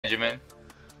Benjamin.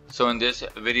 So in this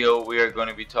video we are going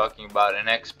to be talking about an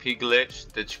XP glitch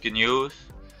that you can use.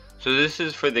 So this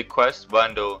is for the quest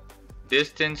bundle,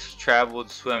 distance traveled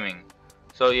swimming.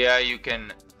 So yeah, you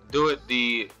can do it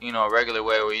the regular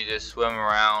way where you just swim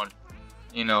around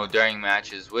during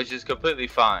matches, which is completely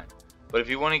fine. But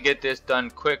if you want to get this done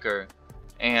quicker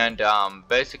and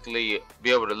basically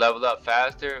be able to level up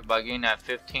faster by getting that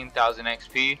 15,000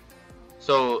 XP,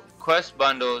 so quest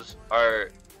bundles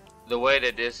are the way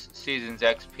that this season's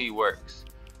XP works.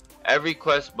 Every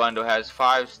quest bundle has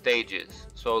 5 stages.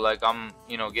 So like I'm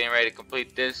getting ready to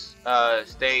complete this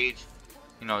stage,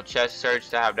 chest search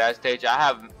to have that stage. I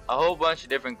have a whole bunch of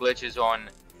different glitches on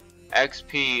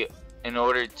XP in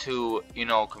order to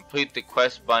complete the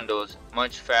quest bundles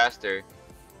much faster.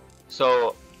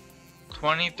 So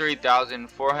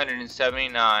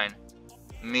 23,479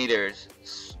 meters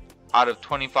out of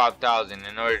 25,000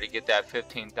 in order to get that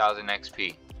 15,000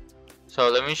 XP. So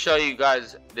let me show you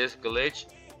guys this glitch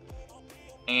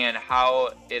and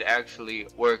how it actually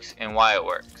works and why it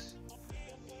works.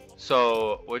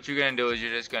 So what you're gonna do is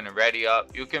you're just gonna ready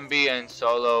up. You can be in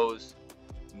solos,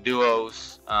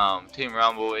 duos, team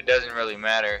rumble, it doesn't really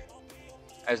matter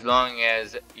as long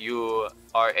as you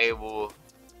are able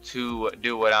to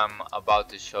do what I'm about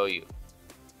to show you.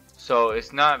 So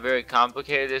it's not very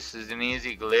complicated. This is an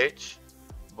easy glitch,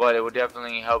 but it will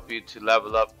definitely help you to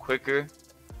level up quicker.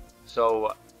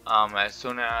 So as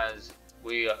soon as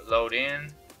we load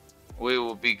in, we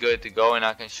will be good to go, and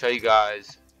I can show you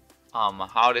guys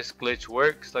how this glitch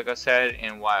works, like I said,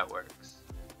 and why it works.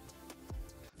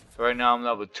 So right now I'm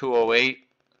level 208,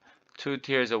 2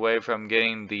 tiers away from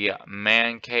getting the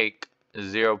man cake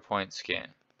 0-point skin.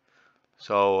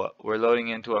 So we're loading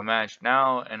into a match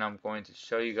now, and I'm going to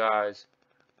show you guys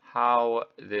how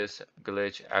this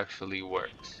glitch actually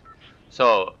works.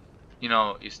 So you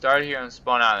start here on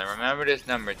Spawn Island. Remember this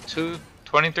number,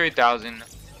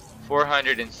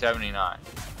 23,479.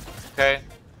 Okay?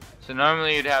 So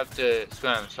normally you'd have to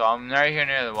swim. So I'm right here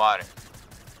near the water.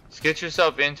 Just get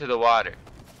yourself into the water.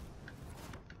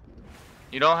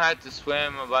 You don't have to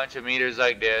swim a bunch of meters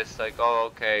like this. Like,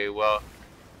 oh, okay, well,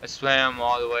 I swam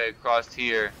all the way across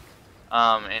here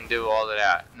and do all of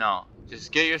that. No.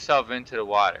 Just get yourself into the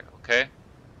water, okay?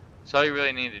 That's all you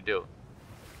really need to do.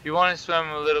 If you want to swim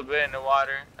a little bit in the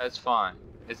water, that's fine.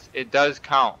 It does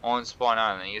count on Spawn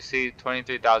Island. You see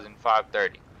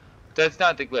 23,530. But that's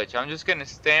not the glitch. I'm just going to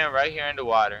stand right here in the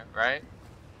water, right?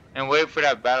 And wait for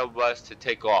that battle bus to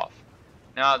take off.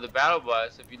 Now the battle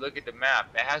bus, if you look at the map,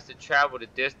 it has to travel the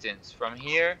distance from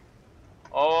here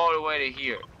all the way to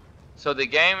here. So the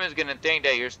game is going to think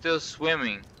that you're still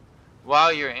swimming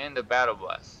while you're in the battle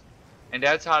bus. And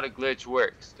that's how the glitch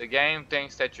works. The game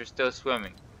thinks that you're still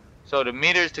swimming. So the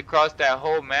meters to cross that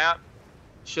whole map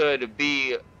should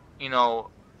be,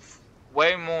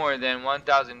 way more than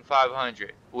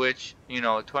 1,500, which,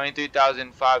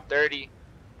 23,530.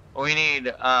 We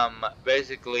need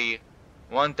basically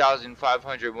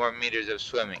 1,500 more meters of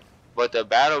swimming. But the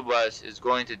battle bus is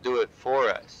going to do it for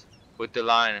us with the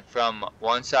line from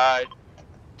one side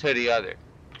to the other.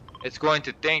 It's going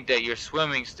to think that you're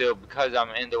swimming still because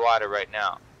I'm in the water right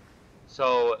now.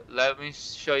 So let me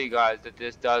show you guys that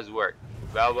this does work.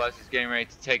 Battle bus is getting ready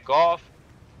to take off,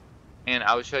 and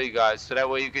I will show you guys so that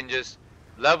way you can just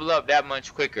level up that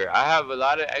much quicker. I have a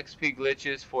lot of XP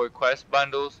glitches for quest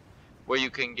bundles where you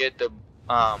can get the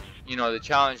the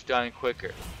challenge done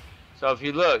quicker. So if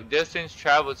you look, distance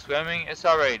traveled swimming, it's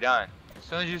already done. As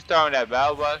soon as you start with that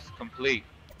battle bus, complete.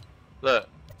 Look,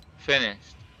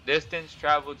 finished. Distance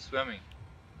traveled swimming,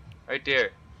 right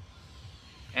there.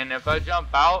 And if I jump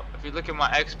out, if you look at my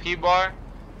XP bar,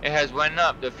 it has went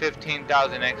up to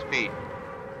 15,000 XP.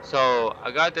 So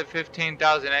I got the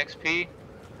 15,000 XP.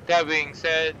 That being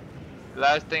said, the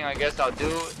last thing I guess I'll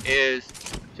do is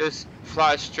just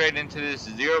fly straight into this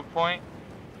 0 point.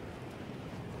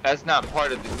 That's not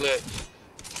part of the glitch.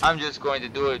 I'm just going to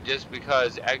do it just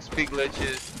because XP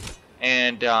glitches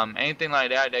and anything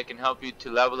like that that can help you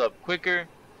to level up quicker.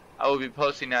 I will be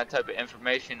posting that type of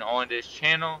information on this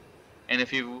channel. And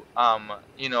if you want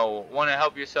to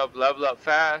help yourself level up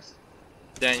fast,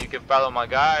 then you can follow my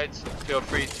guides. Feel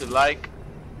free to like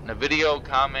the video,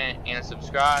 comment, and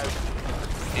subscribe.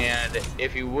 And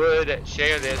if you would,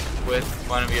 share this with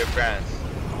one of your friends.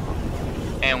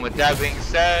 And with that being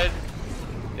said,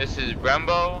 this is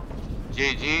Brembo,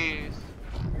 GG's,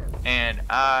 and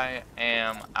I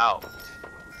am out.